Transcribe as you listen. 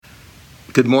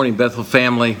Good morning, Bethel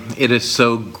family. It is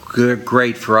so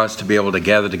great for us to be able to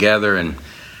gather together in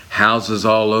houses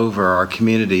all over our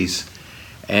communities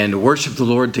and worship the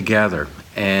Lord together.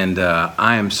 And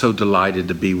I am so delighted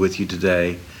to be with you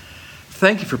today.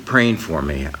 Thank you for praying for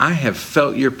me. I have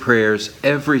felt your prayers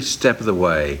every step of the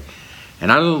way.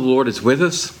 And I know the Lord is with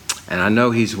us, and I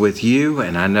know He's with you,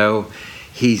 and I know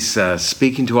He's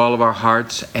speaking to all of our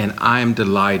hearts. And I am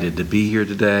delighted to be here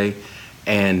today.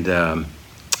 And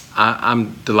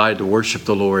I'm delighted to worship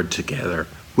the Lord together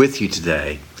with you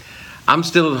today. I'm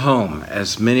still at home.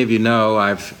 As many of you know,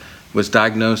 I was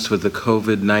diagnosed with the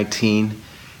COVID-19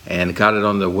 and got it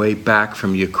on the way back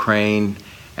from Ukraine.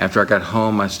 After I got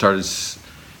home, I started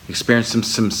experiencing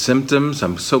some symptoms.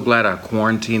 I'm so glad I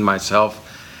quarantined myself,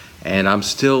 and I'm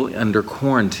still under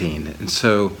quarantine. And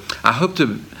so I hope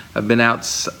to have been out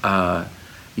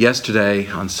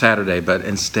yesterday on Saturday, but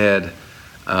instead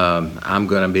I'm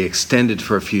going to be extended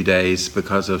for a few days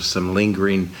because of some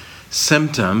lingering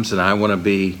symptoms, and I want to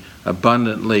be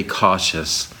abundantly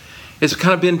cautious. It's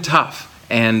kind of been tough,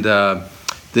 and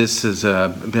this has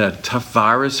been a tough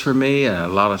virus for me, and a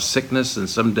lot of sickness, and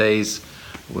some days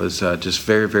was just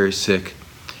very, very sick.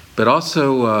 But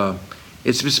also,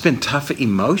 it's just been tough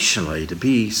emotionally to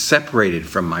be separated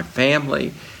from my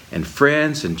family and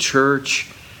friends and church.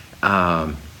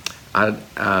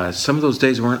 Some of those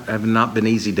days have not been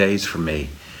easy days for me.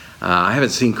 I haven't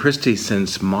seen Christy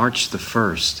since March the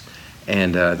 1st,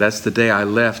 and that's the day I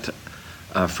left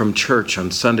from church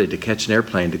on Sunday to catch an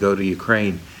airplane to go to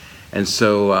Ukraine. And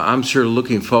so I'm sure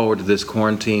looking forward to this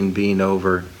quarantine being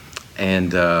over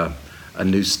and a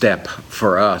new step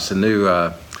for us, a new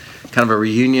kind of a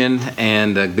reunion,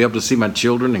 and be able to see my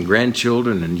children and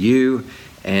grandchildren and you.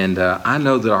 And I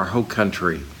know that our whole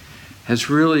country has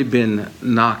really been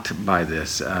knocked by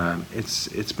this.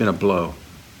 It's been a blow.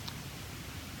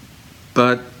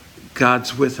 But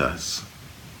God's with us,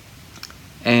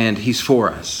 and He's for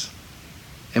us,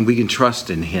 and we can trust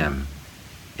in Him,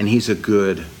 and He's a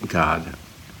good God,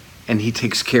 and He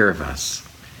takes care of us.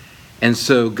 And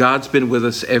so God's been with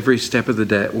us every step of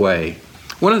the way.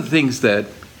 One of the things that,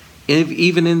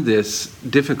 even in this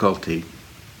difficulty,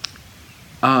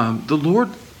 the Lord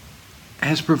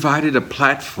has provided a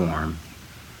platform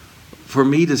for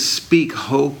me to speak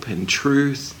hope and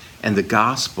truth and the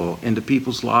gospel into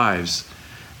people's lives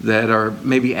that are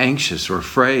maybe anxious or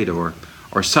afraid or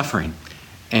suffering.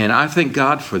 And I thank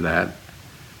God for that.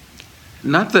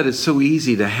 Not that it's so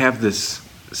easy to have this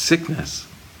sickness,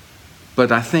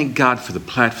 but I thank God for the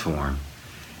platform,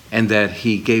 and that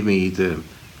He gave me the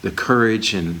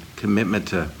courage and commitment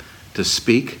to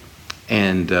speak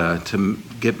and to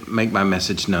make my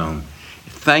message known.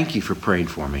 Thank you for praying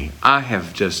for me.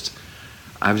 I've just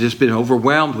been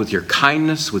overwhelmed with your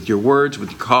kindness, with your words,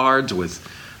 with your cards, with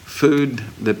food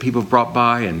that people have brought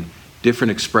by, and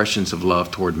different expressions of love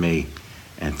toward me.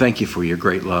 And thank you for your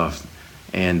great love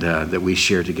and that we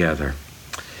share together.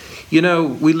 You know,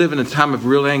 we live in a time of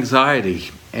real anxiety,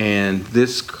 and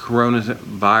this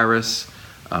coronavirus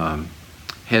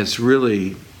has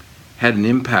really had an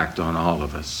impact on all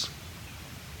of us.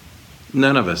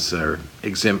 None of us are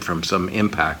exempt from some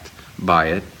impact by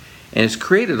it. And it's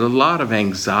created a lot of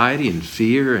anxiety and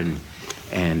fear and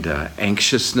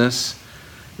anxiousness.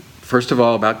 First of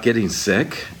all, about getting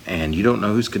sick, and you don't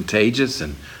know who's contagious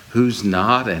and who's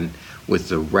not, and with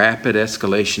the rapid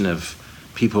escalation of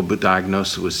people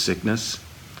diagnosed with sickness.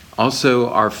 Also,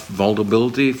 our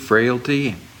vulnerability,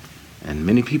 frailty, and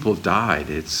many people have died.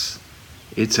 It's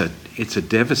a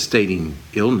devastating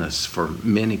illness for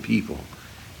many people.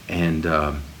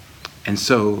 And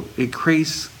so it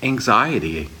creates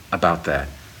anxiety about that.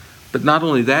 But not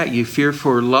only that, you fear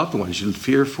for loved ones. You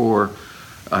fear for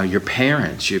your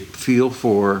parents. You feel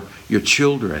for your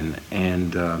children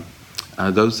and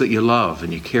those that you love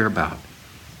and you care about.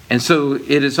 And so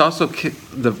it is also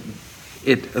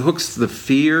it hooks the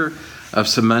fear of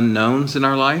some unknowns in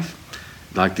our life,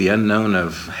 like the unknown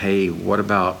of, hey,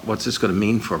 what's this going to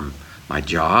mean for my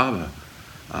job?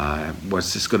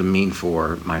 What's this going to mean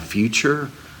for my future?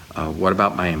 What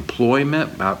about my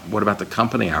employment? What about the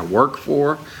company I work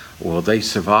for? Will they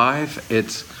survive?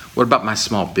 What about my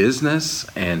small business?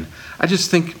 And I just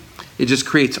think it just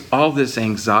creates all this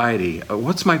anxiety.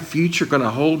 What's my future going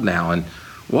to hold now? And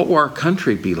what will our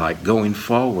country be like going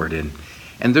forward? And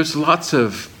there's lots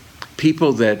of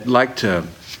people that like to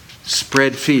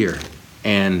spread fear,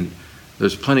 and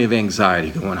there's plenty of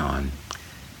anxiety going on.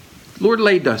 Lord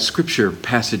laid a scripture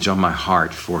passage on my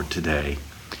heart for today,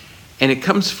 and it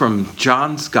comes from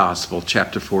John's Gospel,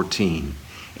 chapter 14,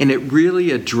 and it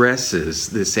really addresses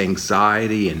this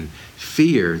anxiety and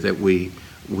fear that we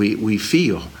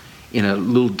feel. in a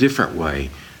little different way.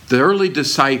 The early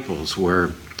disciples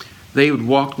they had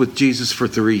walked with Jesus for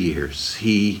 3 years.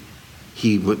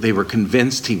 They were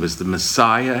convinced he was the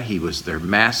Messiah. He was their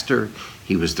master.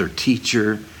 He was their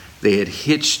teacher. They had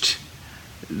hitched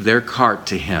their cart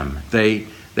to him. They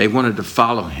wanted to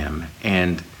follow him,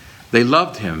 and they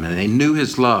loved him, and they knew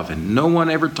his love, and no one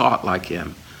ever taught like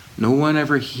him. No one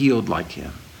ever healed like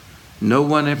him. No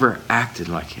one ever acted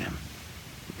like him.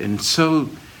 And so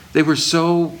they were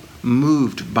so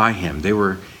moved by him. They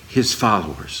were his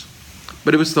followers.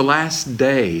 But it was the last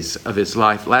days of his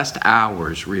life, last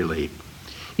hours really.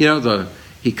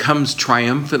 He comes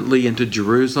triumphantly into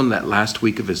Jerusalem that last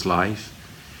week of his life.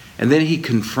 And then he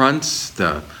confronts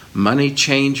the money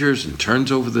changers and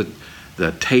turns over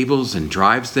the tables and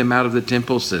drives them out of the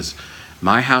temple, says,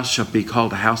 "My house shall be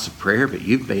called a house of prayer, but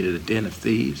you've made it a den of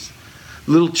thieves."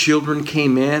 Little children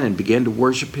came in and began to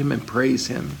worship him and praise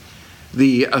him.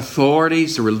 The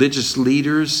authorities, the religious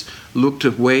leaders, looked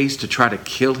at ways to try to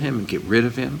kill him and get rid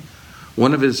of him.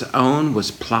 One of his own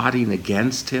was plotting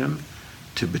against him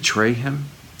to betray him.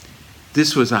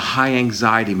 This was a high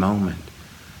anxiety moment.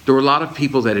 There were a lot of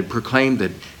people that had proclaimed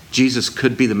that Jesus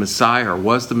could be the Messiah or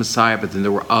was the Messiah, but then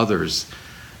there were others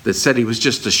that said he was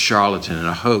just a charlatan and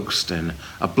a hoax and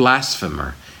a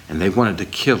blasphemer, and they wanted to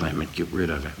kill him and get rid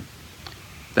of him.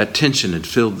 That tension had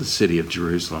filled the city of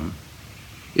Jerusalem.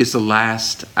 It's the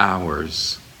last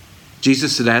hours.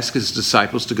 Jesus had asked his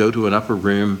disciples to go to an upper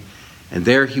room, and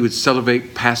there he would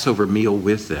celebrate Passover meal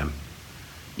with them.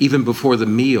 Even before the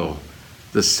meal,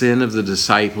 the sin of the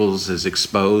disciples is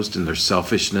exposed in their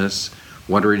selfishness,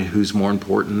 wondering who's more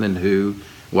important than who,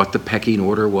 what the pecking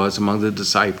order was among the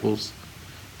disciples.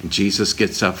 And Jesus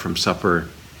gets up from supper,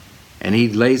 and he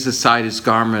lays aside his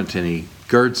garment, and he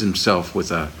girds himself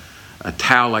with a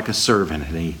towel like a servant,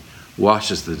 and he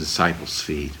washes the disciples'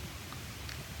 feet.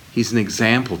 He's an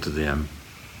example to them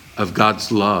of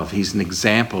God's love. He's an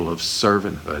example of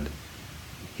servanthood.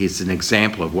 He's an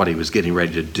example of what he was getting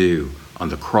ready to do on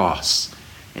the cross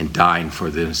and dying for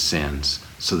their sins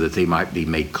so that they might be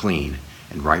made clean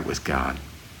and right with God.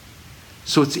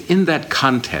 So it's in that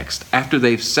context, after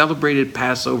they've celebrated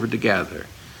Passover together,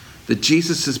 that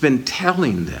Jesus has been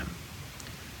telling them,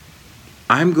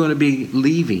 I'm going to be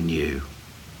leaving you.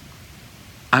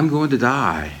 I'm going to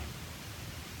die.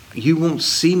 You won't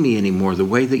see me anymore the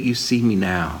way that you see me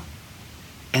now.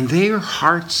 And their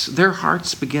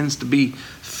hearts begins to be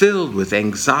filled with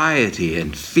anxiety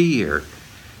and fear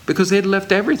because they had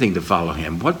left everything to follow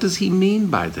him. What does he mean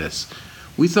by this?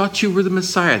 We thought you were the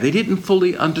Messiah. They didn't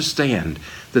fully understand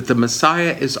that the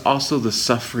Messiah is also the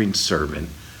suffering servant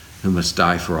who must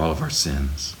die for all of our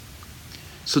sins.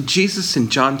 So Jesus in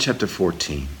John chapter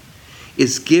 14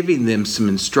 is giving them some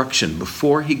instruction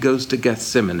before he goes to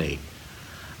Gethsemane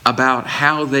about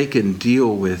how they can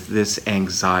deal with this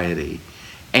anxiety.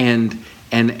 And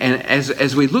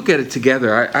as we look at it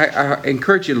together, I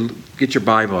encourage you to get your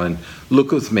Bible and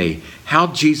look with me how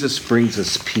Jesus brings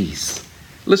us peace.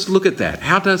 Let's look at that.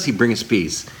 How does he bring us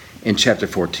peace in chapter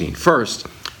 14? First,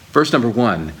 verse number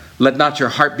 1, let not your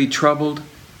heart be troubled.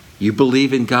 You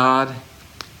believe in God,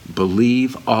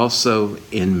 believe also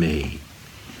in me.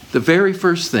 The very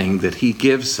first thing that he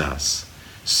gives us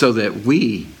so that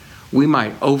we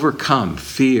might overcome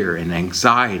fear and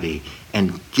anxiety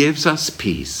and gives us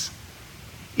peace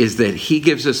is that he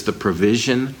gives us the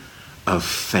provision of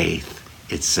faith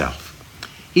itself.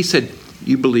 He said,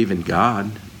 you believe in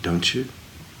God, don't you?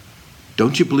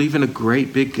 Don't you believe in a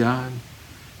great big God?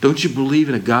 Don't you believe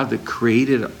in a God that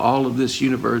created all of this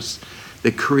universe,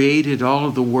 that created all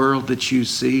of the world that you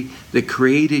see, that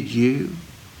created you?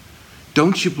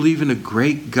 Don't you believe in a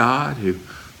great God who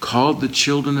called the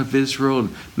children of Israel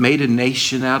and made a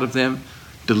nation out of them,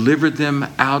 delivered them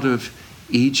out of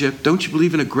Egypt? Don't you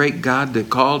believe in a great God that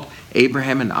called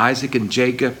Abraham and Isaac and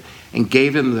Jacob and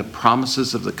gave them the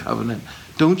promises of the covenant?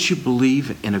 Don't you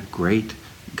believe in a great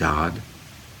God?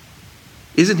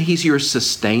 Isn't he your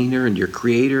sustainer and your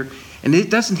creator? And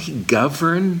doesn't he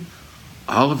govern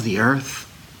all of the earth?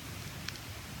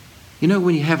 You know,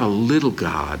 when you have a little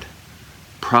God,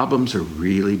 problems are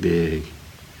really big.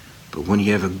 But when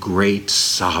you have a great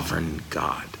sovereign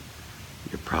God,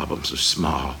 your problems are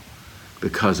small.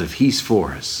 Because if he's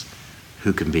for us,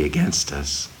 who can be against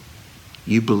us?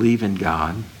 You believe in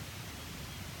God?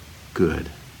 Good.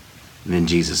 And then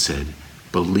Jesus said,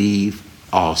 believe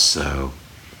also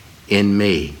in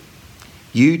me.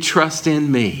 You trust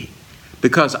in me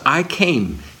because I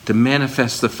came to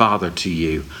manifest the Father to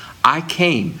you. I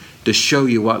came to show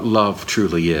you what love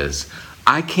truly is.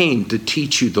 I came to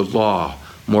teach you the law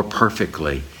more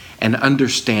perfectly and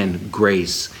understand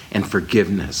grace and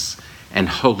forgiveness and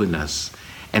holiness.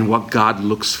 and what God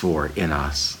looks for in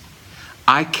us.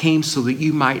 I came so that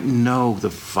you might know the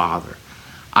Father.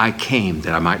 I came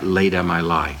that I might lay down my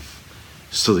life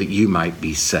so that you might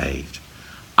be saved.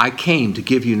 I came to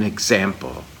give you an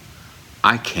example.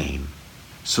 I came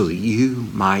so that you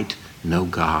might know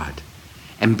God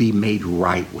and be made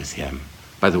right with him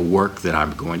by the work that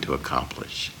I'm going to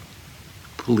accomplish.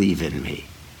 Believe in me.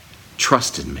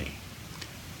 Trust in me.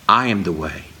 I am the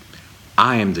way.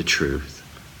 I am the truth.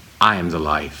 I am the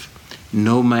life.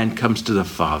 No man comes to the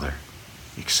Father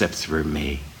except through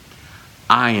me.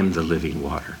 I am the living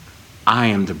water. I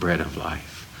am the bread of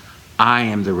life. I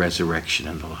am the resurrection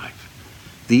and the life.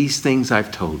 These things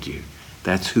I've told you,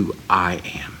 that's who I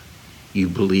am. You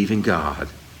believe in God.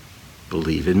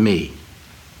 Believe in me.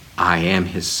 I am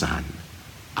his son.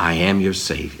 I am your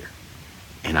Savior.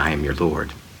 And I am your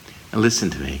Lord. And listen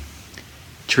to me,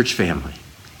 church family.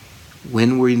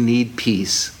 When we need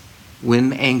peace,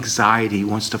 when anxiety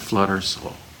wants to flood our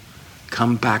soul,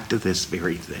 come back to this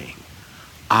very thing.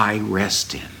 I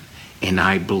rest in and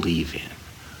I believe in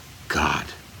God.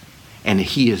 And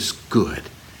he is good.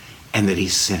 And that he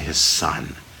sent his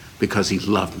son because he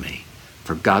loved me.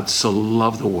 For God so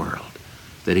loved the world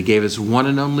that he gave his one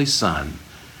and only son,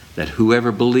 that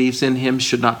whoever believes in him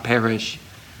should not perish,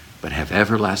 but have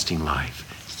everlasting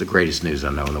life. It's the greatest news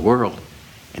I know in the world.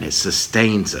 And it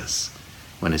sustains us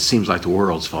when it seems like the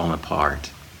world's falling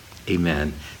apart.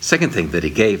 Amen. Second thing that he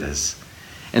gave us.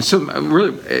 And so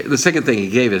really, the second thing he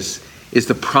gave us is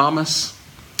the promise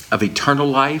of eternal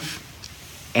life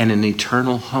and an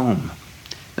eternal home.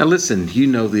 Now listen, you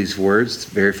know these words. It's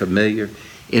very familiar.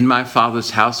 In my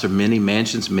Father's house are many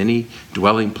mansions, many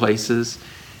dwelling places.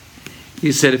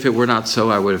 He said, if it were not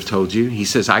so, I would have told you. He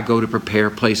says, I go to prepare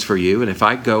a place for you. And if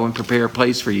I go and prepare a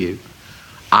place for you,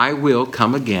 I will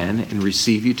come again and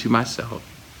receive you to myself,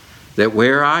 that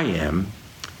where I am,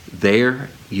 there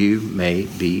you may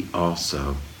be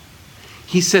also.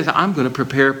 He says, I'm going to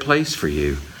prepare a place for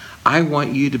you. I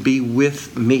want you to be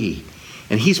with me.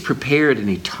 And he's prepared an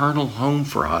eternal home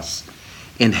for us.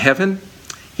 In heaven,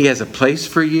 he has a place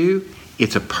for you.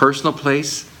 It's a personal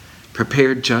place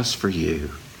prepared just for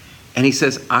you. And he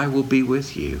says, I will be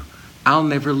with you. I'll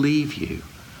never leave you.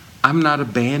 I'm not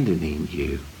abandoning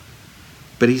you.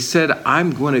 But he said,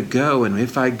 I'm going to go, and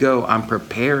if I go, I'm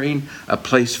preparing a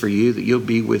place for you that you'll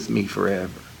be with me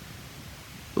forever.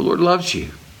 The Lord loves you.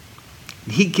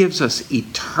 He gives us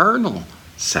eternal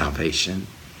salvation,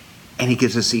 and he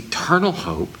gives us eternal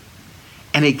hope,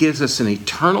 and he gives us an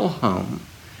eternal home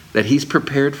that he's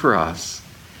prepared for us.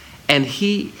 And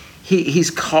he's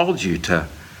called you to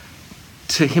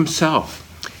himself.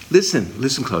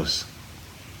 Listen close.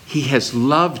 He has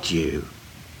loved you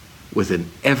with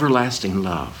an everlasting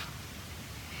love.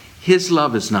 His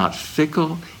love is not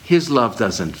fickle. His love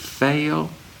doesn't fail.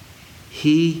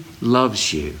 He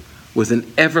loves you with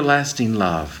an everlasting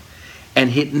love.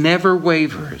 And it never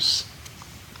wavers,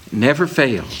 never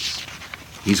fails.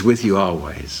 He's with you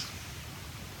always.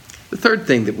 The third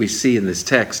thing that we see in this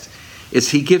text is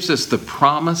he gives us the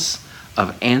promise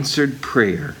of answered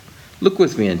prayer. Look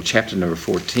with me in chapter number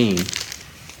 14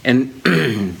 and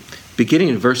beginning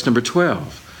in verse number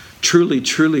 12. Truly,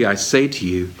 truly, I say to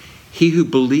you, he who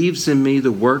believes in me,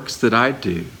 the works that I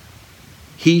do,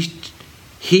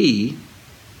 the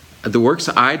works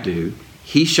I do,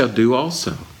 he shall do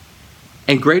also.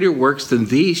 And greater works than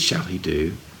these shall he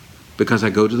do, because I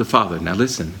go to the Father. Now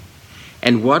listen.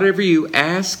 And whatever you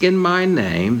ask in my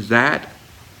name, that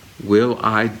will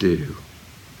I do,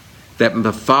 that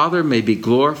the Father may be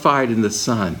glorified in the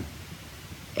Son.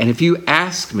 And if you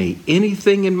ask me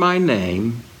anything in my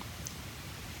name,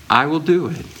 I will do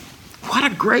it.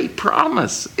 What a great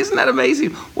promise. Isn't that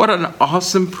amazing? What an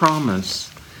awesome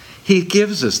promise. He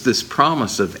gives us this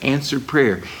promise of answered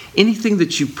prayer. Anything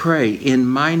that you pray in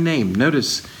my name.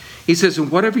 Notice, he says, and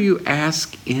whatever you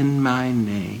ask in my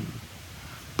name,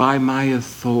 by my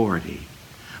authority,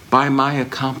 by my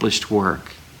accomplished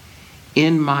work,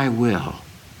 in my will.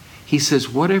 He says,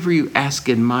 whatever you ask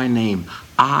in my name,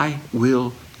 I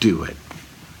will do it.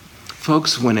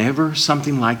 Folks, whenever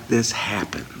something like this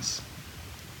happens,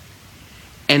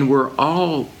 and we're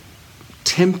all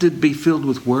tempted to be filled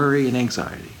with worry and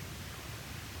anxiety,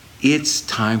 it's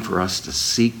time for us to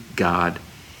seek God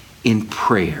in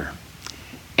prayer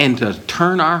and to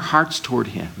turn our hearts toward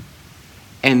him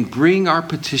and bring our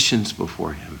petitions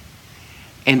before him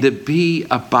and to be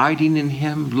abiding in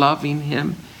him, loving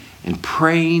him, and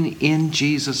praying in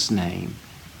Jesus' name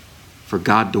for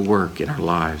God to work in our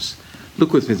lives.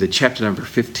 Look with me to chapter number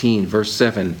 15, verse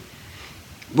 7.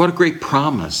 What a great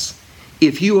promise.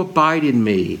 If you abide in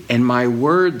me and my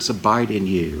words abide in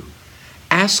you,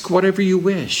 ask whatever you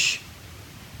wish,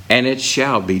 and it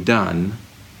shall be done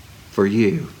for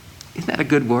you. Isn't that a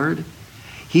good word?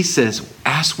 He says,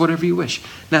 ask whatever you wish.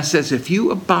 Now it says, if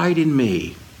you abide in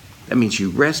me, that means you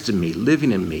rest in me,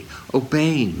 living in me,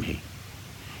 obeying me.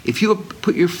 If you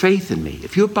put your faith in me,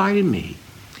 if you abide in me,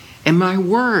 and my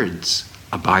words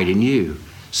abide in you,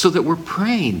 so that we're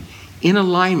praying in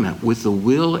alignment with the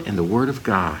will and the word of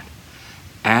God.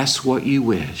 Ask what you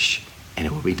wish, and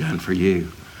it will be done for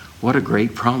you. What a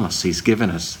great promise he's given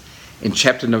us. In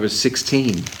chapter number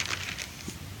 16,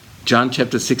 John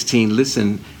chapter 16,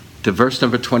 listen to verse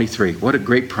number 23. What a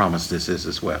great promise this is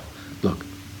as well. Look.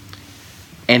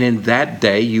 And in that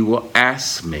day you will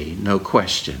ask me no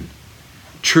question.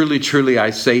 Truly, truly,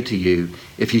 I say to you,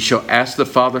 if you shall ask the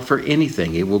Father for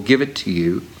anything, he will give it to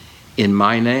you in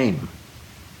my name.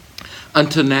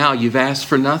 Until now you've asked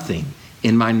for nothing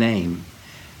in my name.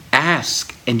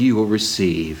 Ask and you will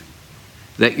receive,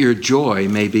 that your joy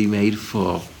may be made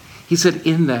full. He said,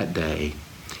 in that day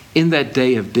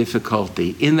of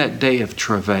difficulty, in that day of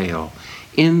travail,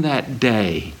 in that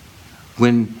day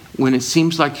when it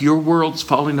seems like your world's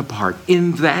falling apart,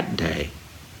 in that day,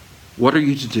 what are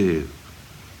you to do?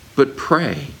 But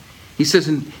pray. He says,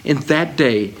 in that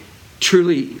day,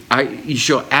 truly, you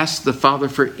shall ask the Father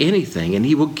for anything, and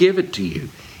he will give it to you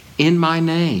in my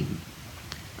name.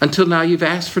 Until now, you've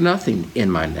asked for nothing in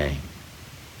my name.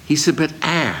 He said, but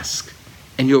ask,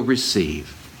 and you'll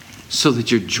receive, so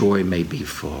that your joy may be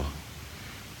full.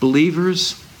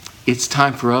 Believers, it's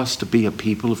time for us to be a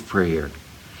people of prayer.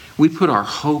 We put our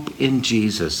hope in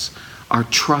Jesus, our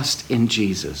trust in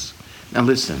Jesus. Now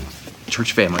listen,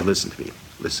 church family, listen to me.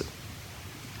 Listen.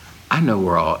 I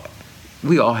know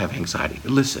we all have anxiety,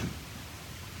 but listen.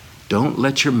 Don't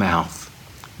let your mouth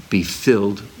be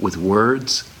filled with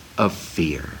words of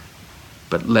fear,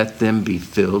 but let them be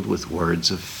filled with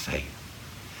words of faith.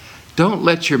 Don't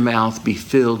let your mouth be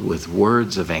filled with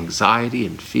words of anxiety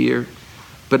and fear,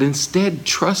 but instead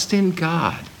trust in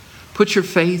God. Put your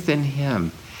faith in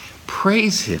him.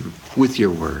 Praise him with your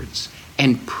words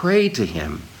and pray to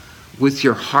him with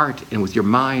your heart and with your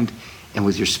mind and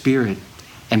with your spirit.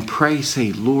 And pray,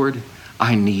 say, Lord,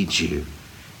 I need you.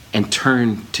 And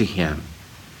turn to him.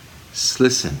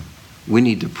 Listen, we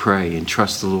need to pray and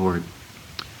trust the Lord.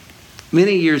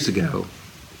 Many years ago,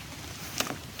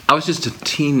 I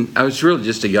was really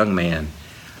just a young man,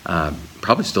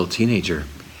 probably still a teenager.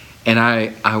 And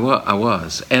I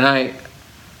was. And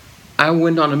I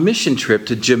went on a mission trip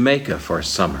to Jamaica for a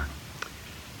summer.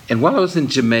 And while I was in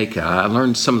Jamaica, I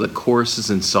learned some of the choruses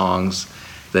and songs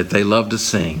that they love to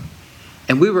sing.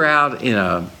 And we were out in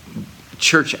a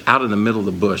church out in the middle of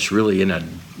the bush, really in a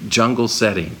jungle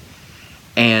setting.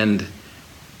 And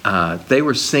they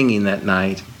were singing that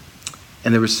night.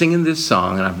 And they were singing this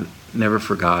song, and I've never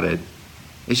forgot it.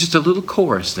 It's just a little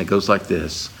chorus, and it goes like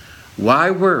this. Why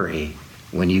worry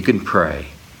when you can pray?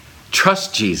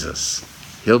 Trust Jesus.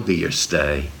 He'll be your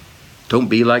stay. Don't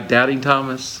be like Doubting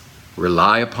Thomas.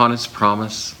 Rely upon his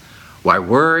promise. Why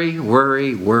worry,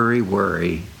 worry, worry,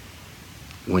 worry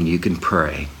when you can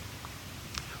pray?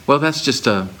 Well, that's just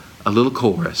a little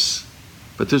chorus,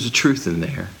 but there's a truth in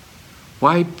there.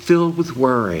 Why filled with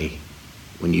worry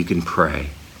when you can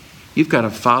pray? You've got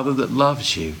a Father that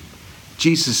loves you.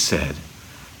 Jesus said,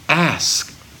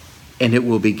 ask and it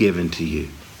will be given to you.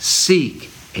 Seek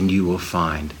and you will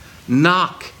find.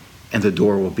 Knock and the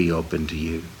door will be open to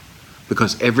you.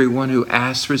 Because everyone who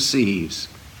asks receives,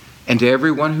 and to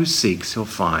everyone who seeks he'll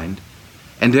find,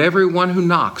 and to everyone who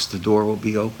knocks the door will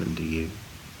be open to you.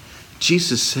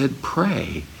 Jesus said,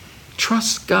 pray,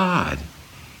 trust God.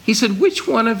 He said, which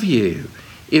one of you,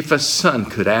 if a son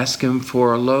could ask him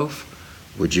for a loaf,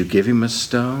 would you give him a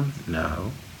stone?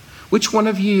 No. Which one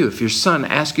of you, if your son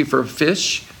asked you for a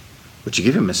fish, would you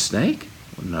give him a snake?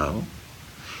 No.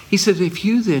 He said, if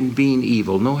you then, being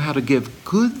evil, know how to give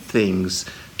good things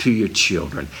to your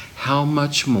children, how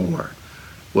much more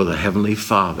will the Heavenly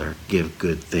Father give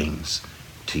good things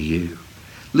to you?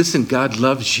 Listen, God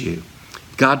loves you.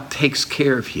 God takes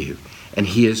care of you, and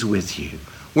he is with you.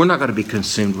 We're not going to be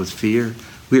consumed with fear.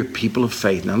 We are people of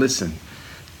faith. Now listen,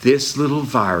 this little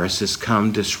virus has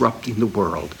come disrupting the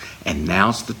world, and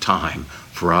now's the time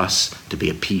for us to be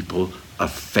a people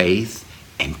of faith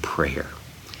and prayer.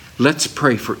 Let's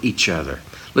pray for each other.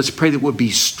 Let's pray that we'll be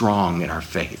strong in our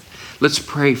faith. Let's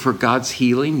pray for God's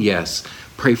healing, yes.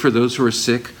 Pray for those who are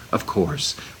sick, of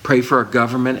course. Pray for our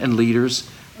government and leaders,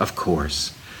 of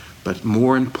course. But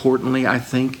more importantly, I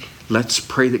think, let's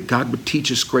pray that God would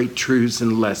teach us great truths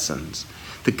and lessons.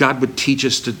 That God would teach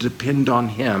us to depend on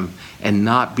him and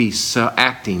not be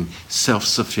acting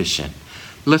self-sufficient.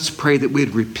 Let's pray that we'd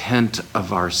repent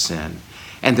of our sin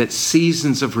and that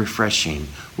seasons of refreshing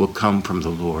will come from the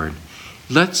Lord.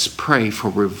 Let's pray for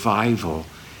revival,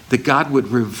 that God would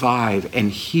revive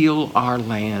and heal our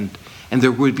land, and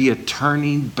there would be a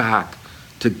turning back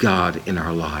to God in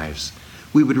our lives.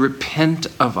 We would repent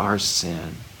of our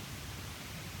sin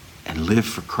and live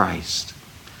for Christ.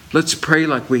 Let's pray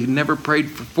like we never prayed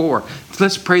before.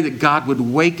 Let's pray that God would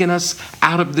waken us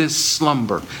out of this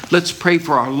slumber. Let's pray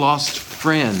for our lost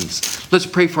friends. Let's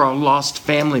pray for our lost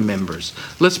family members.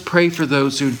 Let's pray for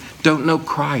those who don't know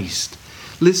Christ.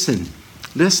 Listen,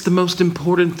 that's the most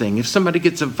important thing. If somebody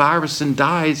gets a virus and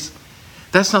dies,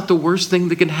 that's not the worst thing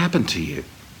that can happen to you.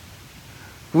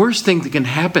 Worst thing that can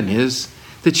happen is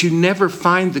that you never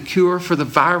find the cure for the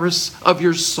virus of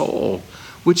your soul,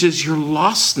 which is your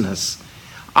lostness.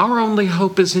 Our only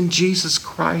hope is in Jesus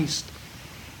Christ.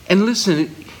 And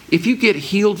listen, if you get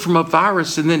healed from a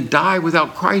virus and then die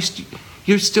without Christ,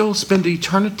 you still spend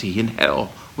eternity in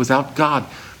hell without God.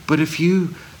 But if you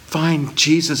find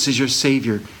Jesus as your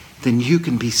Savior, then you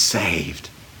can be saved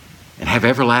and have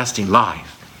everlasting life.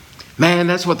 Man,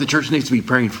 that's what the church needs to be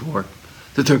praying for.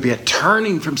 That there be a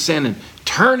turning from sin and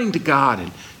turning to God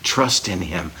and trust in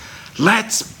Him.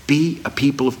 Let's be a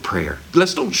people of prayer.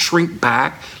 Let's don't shrink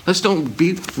back. Let's don't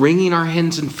be wringing our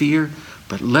hands in fear,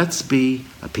 but let's be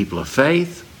a people of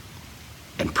faith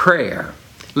and prayer.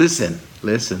 Listen.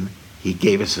 He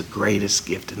gave us the greatest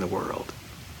gift in the world.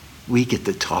 We get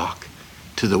to talk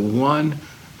to the one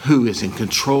who is in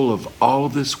control of all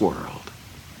this world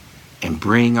and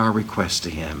bring our requests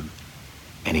to Him.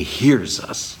 And He hears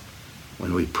us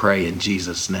when we pray in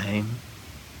Jesus' name.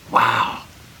 Wow,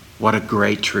 what a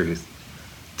great truth.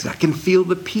 I can feel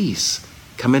the peace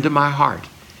come into my heart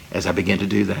as I begin to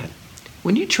do that.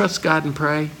 When you trust God and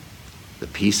pray, the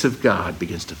peace of God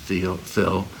begins to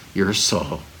fill your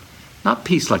soul. Not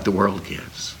peace like the world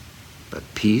gives, but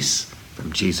peace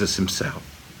from Jesus Himself.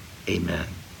 Amen.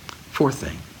 Fourth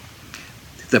thing,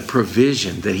 the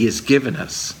provision that He has given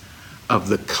us of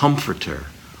the Comforter,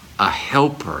 a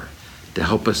helper to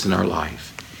help us in our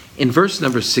life. In verse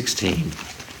number 16,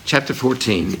 chapter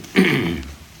 14,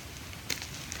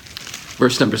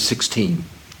 verse number 16.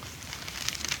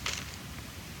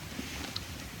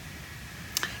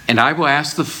 And I will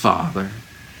ask the Father,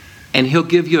 and He'll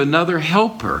give you another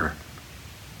helper,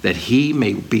 that He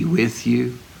may be with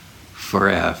you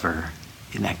forever.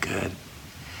 Isn't that good?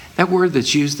 That word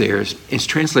that's used there is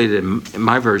translated in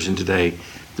my version today,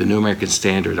 the New American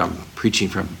Standard I'm preaching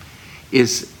from,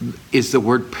 is the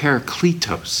word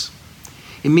parakletos.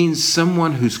 It means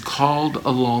someone who's called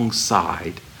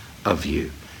alongside of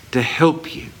you to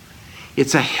help you.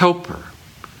 It's a helper,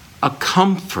 a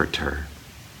comforter,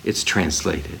 it's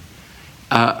translated,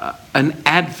 an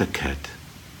advocate.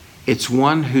 It's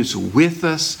one who's with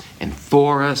us and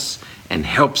for us and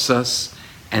helps us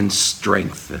and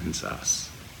strengthens us.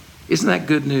 Isn't that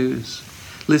good news?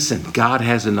 Listen, God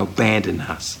hasn't abandoned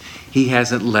us. He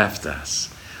hasn't left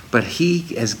us. But He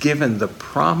has given the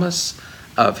promise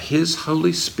of His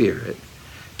Holy Spirit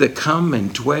to come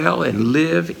and dwell and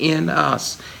live in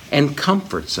us and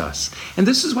comforts us. And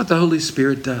this is what the Holy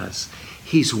Spirit does.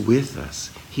 He's with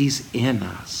us. He's in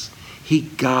us. He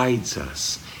guides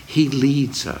us. He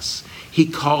leads us. He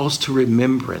calls to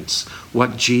remembrance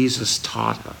what Jesus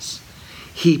taught us.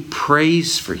 He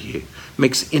prays for you,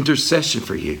 makes intercession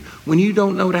for you. When you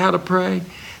don't know how to pray,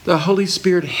 the Holy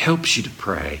Spirit helps you to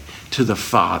pray to the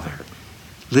Father.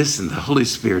 Listen, the Holy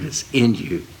Spirit is in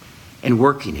you and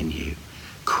working in you.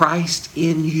 Christ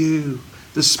in you,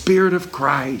 the Spirit of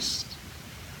Christ,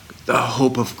 the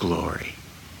hope of glory.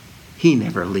 He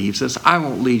never leaves us. I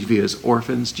won't leave you as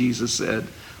orphans, Jesus said,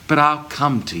 but I'll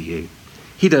come to you.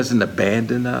 He doesn't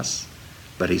abandon us,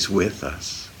 but He's with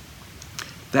us.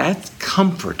 That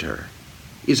comforter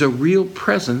is a real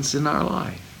presence in our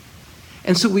life.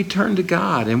 And so we turn to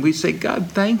God and we say,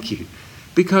 God, thank you.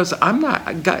 Because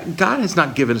God has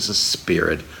not given us a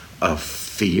spirit of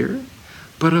fear,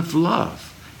 but of love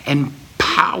and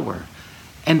power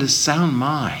and a sound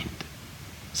mind.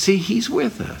 See, He's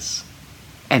with us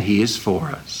and He is for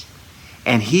us.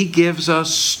 And He gives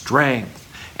us strength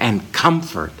and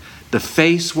comfort to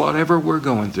face whatever we're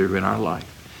going through in our life.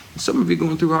 And some of you are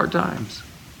going through hard times.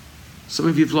 Some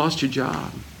of you have lost your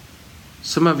job.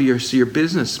 Some of you, your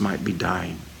business might be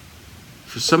dying.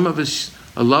 For some of us,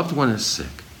 a loved one is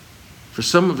sick. For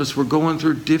some of us, we're going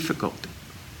through difficulty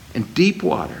and deep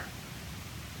water.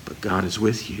 But God is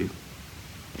with you.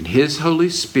 And His Holy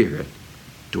Spirit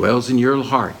dwells in your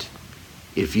heart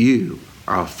if you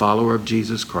are a follower of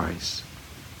Jesus Christ.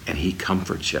 And He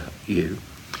comforts you.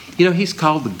 You know, He's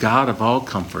called the God of all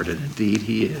comfort, and indeed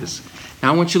He is.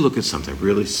 Now, I want you to look at something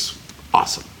really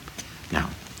awesome. Now,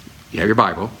 You have your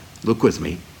Bible. Look with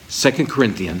me. 2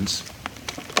 Corinthians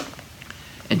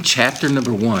and chapter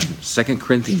number 1. 2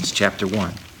 Corinthians chapter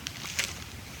 1.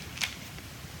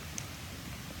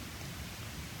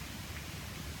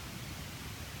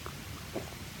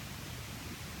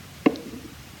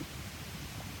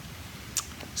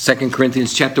 Second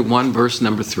Corinthians chapter 1, verse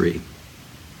number 3.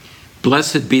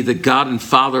 Blessed be the God and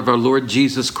Father of our Lord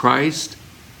Jesus Christ,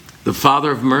 the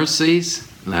Father of mercies,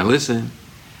 now listen,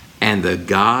 and the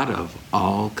God of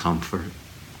all comfort,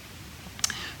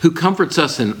 who comforts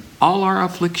us in all our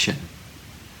affliction,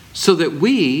 so that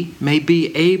we may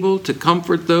be able to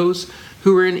comfort those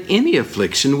who are in any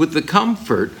affliction with the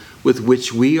comfort with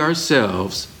which we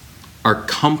ourselves are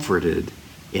comforted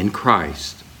in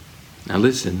Christ. Now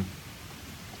listen.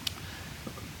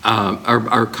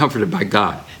 Are comforted by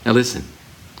God. Now listen,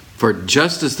 for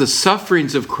just as the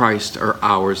sufferings of Christ are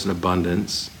ours in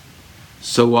abundance,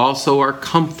 so also our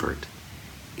comfort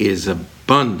is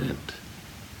abundant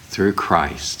through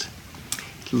Christ.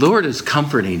 The Lord is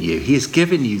comforting you. He has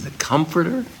given you the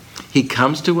comforter. He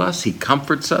comes to us. He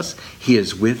comforts us. He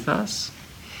is with us.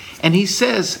 And he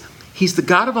says he's the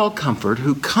God of all comfort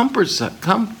who comforts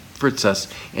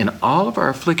us in all of our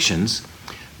afflictions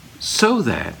so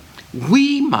that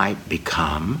we might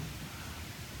become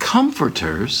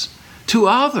comforters to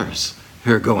others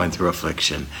who are going through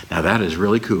affliction. Now that is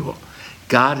really cool.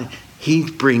 God, he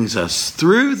brings us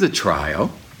through the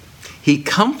trial. He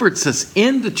comforts us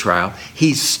in the trial.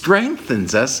 He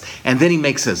strengthens us. And then he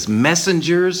makes us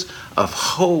messengers of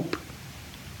hope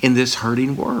in this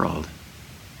hurting world.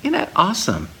 Isn't that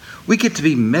awesome? We get to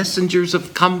be messengers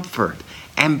of comfort,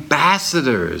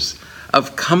 ambassadors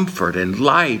of comfort and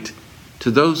light to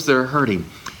those that are hurting.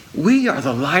 We are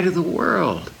the light of the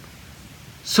world.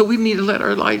 So we need to let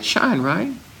our light shine,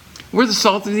 right? We're the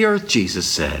salt of the earth, Jesus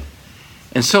said.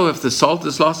 And so if the salt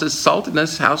has lost its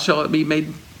saltiness, how shall it be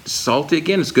made salty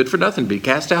again? It's good for nothing to be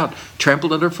cast out,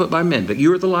 trampled underfoot by men. But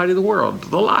you are the light of the world,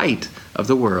 the light of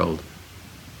the world.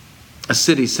 A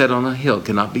city set on a hill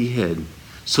cannot be hid.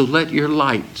 So let your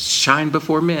light shine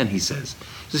before men, he says.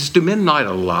 He says, do men light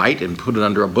a light and put it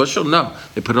under a bushel? No,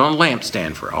 they put it on a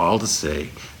lampstand for all to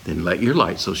see. Then let your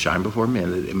light so shine before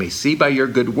men that they may see by your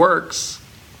good works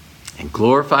and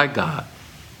glorify God.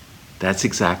 That's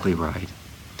exactly right.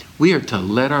 We are to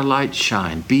let our light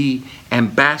shine, be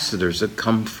ambassadors of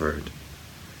comfort.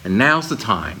 And now's the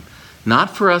time,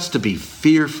 not for us to be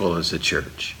fearful as a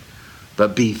church,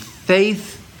 but be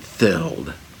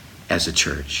faith-filled as a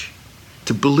church.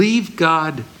 To believe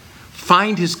God,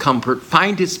 find his comfort,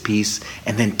 find his peace,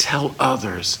 and then tell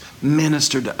others,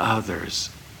 minister to others,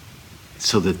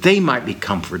 so that they might be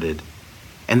comforted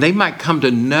and they might come to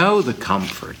know the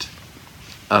comfort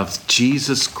of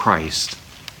Jesus Christ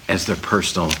as their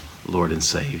personal Lord and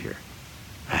Savior.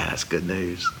 That's good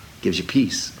news. Gives you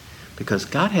peace because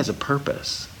God has a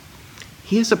purpose.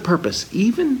 He has a purpose.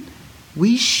 Even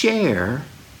we share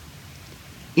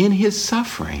in his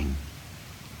suffering,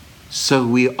 so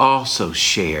we also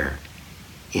share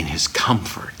in his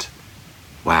comfort.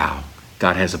 Wow,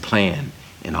 God has a plan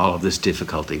in all of this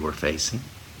difficulty we're facing.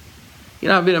 You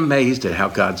know, I've been amazed at how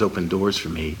God's opened doors for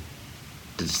me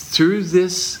through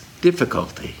this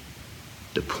difficulty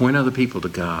to point other people to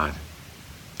God.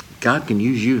 God can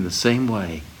use you in the same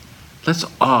way. Let's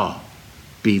all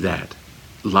be that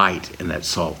light and that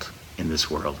salt in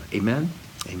this world. Amen?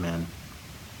 Amen.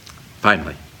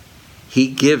 Finally, he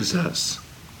gives us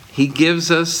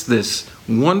this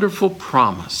wonderful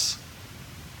promise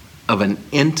of an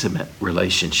intimate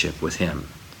relationship with him.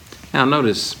 Now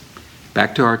notice,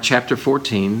 back to our chapter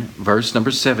 14, verse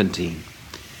number 17.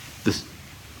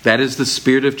 That is the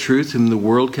Spirit of truth, whom the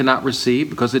world cannot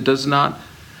receive because it does not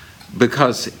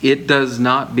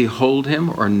behold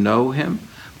him or know him.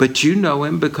 But you know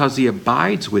him because he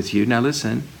abides with you. Now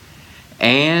listen,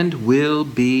 and will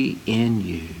be in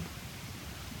you.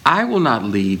 I will not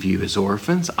leave you as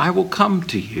orphans. I will come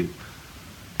to you.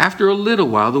 After a little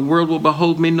while, the world will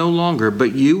behold me no longer,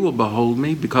 but you will behold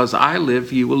me. Because I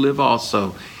live, you will live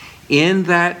also. In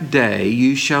that day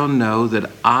you shall know that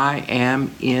I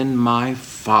am in my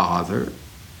Father,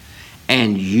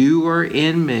 and you are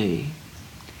in me,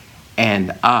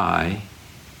 and I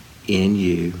in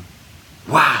you.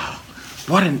 Wow,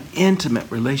 what an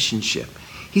intimate relationship.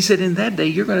 He said, in that day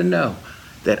you're going to know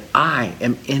that I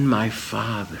am in my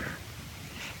Father,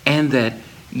 and that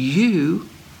you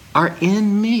are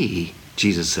in me,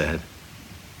 Jesus said.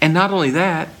 And not only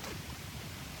that,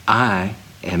 I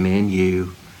am in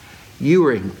you. You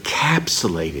are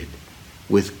encapsulated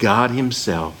with God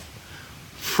himself,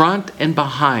 front and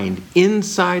behind,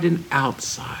 inside and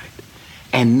outside.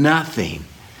 And nothing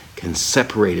can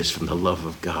separate us from the love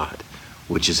of God,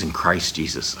 which is in Christ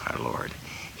Jesus our Lord.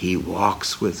 He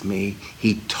walks with me.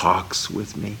 He talks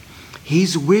with me.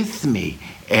 He's with me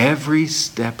every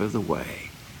step of the way.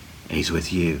 And he's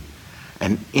with you.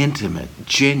 An intimate,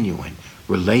 genuine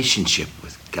relationship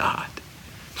with God.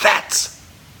 That's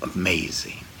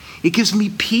amazing. It gives me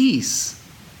peace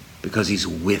because he's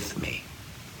with me.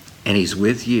 And he's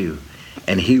with you.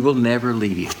 And he will never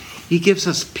leave you. He gives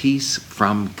us peace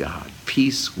from God.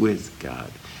 Peace with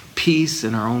God. Peace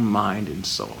in our own mind and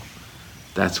soul.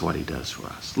 That's what he does for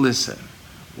us. Listen,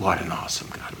 what an awesome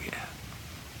God we have.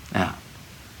 Now,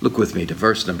 look with me to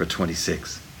verse number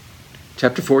 26.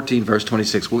 Chapter 14, verse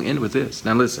 26. We'll end with this.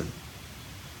 Now listen.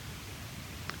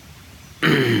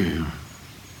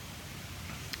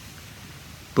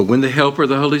 But when the Helper,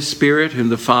 the Holy Spirit, whom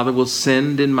the Father will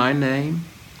send in my name,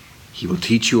 he will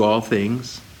teach you all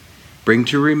things, bring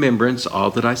to remembrance all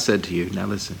that I said to you. Now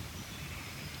listen.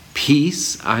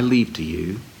 Peace I leave to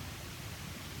you.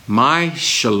 My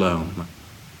shalom,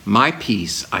 my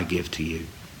peace I give to you.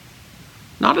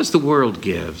 Not as the world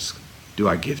gives, do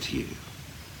I give to you.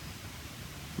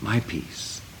 My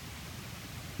peace.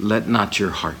 Let not your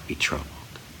heart be troubled,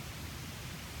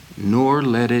 nor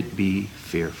let it be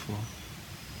fearful.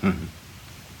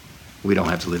 We don't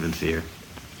have to live in fear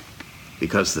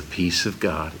because the peace of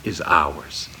God is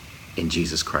ours in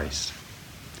Jesus Christ.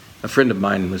 A friend of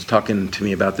mine was talking to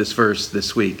me about this verse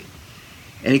this week,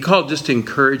 and he called just to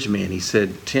encourage me, and he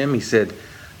said, Tim, he said,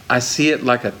 I see it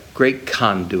like a great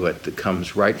conduit that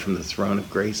comes right from the throne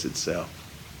of grace itself.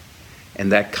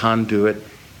 And that conduit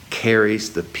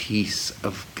carries the peace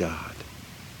of God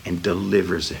and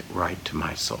delivers it right to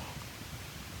my soul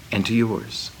and to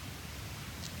yours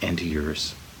and to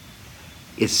yours.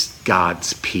 It's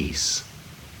God's peace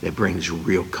that brings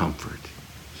real comfort.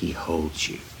 He holds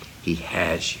you. He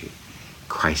has you.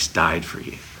 Christ died for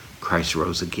you. Christ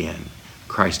rose again.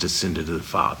 Christ ascended to the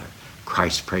Father.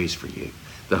 Christ prays for you.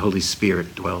 The Holy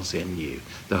Spirit dwells in you.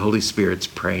 The Holy Spirit's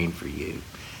praying for you.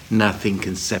 Nothing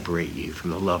can separate you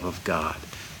from the love of God,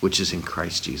 which is in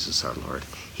Christ Jesus our Lord.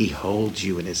 He holds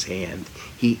you in his hand.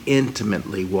 He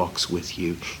intimately walks with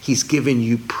you. He's given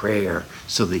you prayer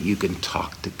so that you can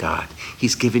talk to God.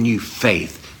 He's given you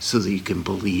faith so that you can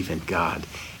believe in God.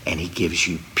 And he gives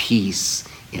you peace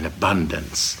in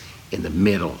abundance in the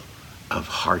middle of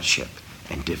hardship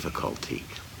and difficulty.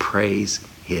 Praise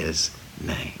his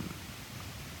name.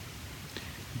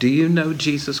 Do you know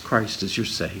Jesus Christ as your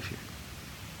Savior?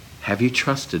 Have you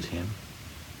trusted him?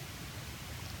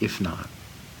 If not,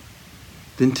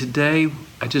 then today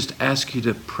I just ask you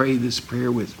to pray this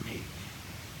prayer with me.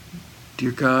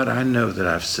 Dear God, I know that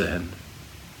I've sinned.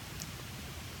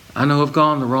 I know I've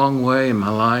gone the wrong way in my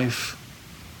life.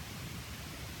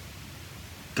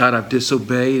 God, I've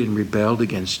disobeyed and rebelled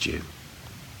against you.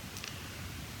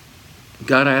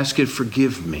 God, I ask you to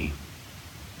forgive me.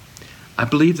 I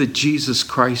believe that Jesus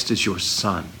Christ is your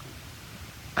Son.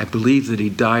 I believe that he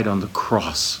died on the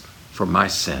cross for my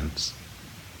sins.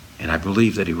 And I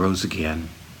believe that he rose again.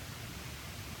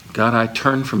 God, I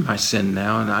turn from my sin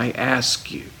now and I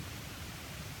ask you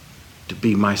to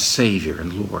be my Savior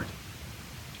and Lord.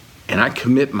 And I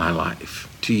commit my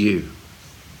life to you.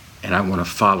 And I want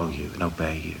to follow you and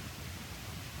obey you.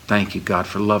 Thank you, God,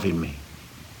 for loving me.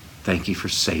 Thank you for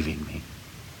saving me.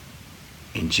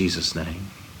 In Jesus' name,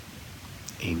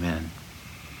 amen.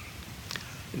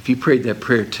 If you prayed that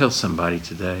prayer, tell somebody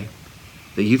today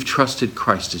that you've trusted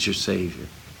Christ as your Savior.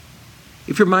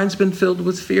 If your mind's been filled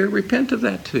with fear, repent of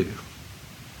that too.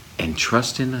 And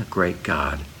trust in a great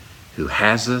God who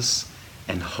has us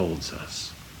and holds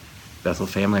us. Bethel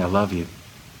family, I love you.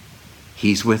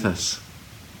 He's with us.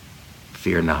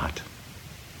 Fear not,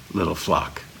 little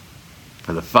flock,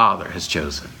 for the Father has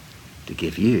chosen to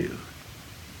give you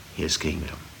his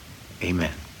kingdom.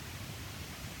 Amen.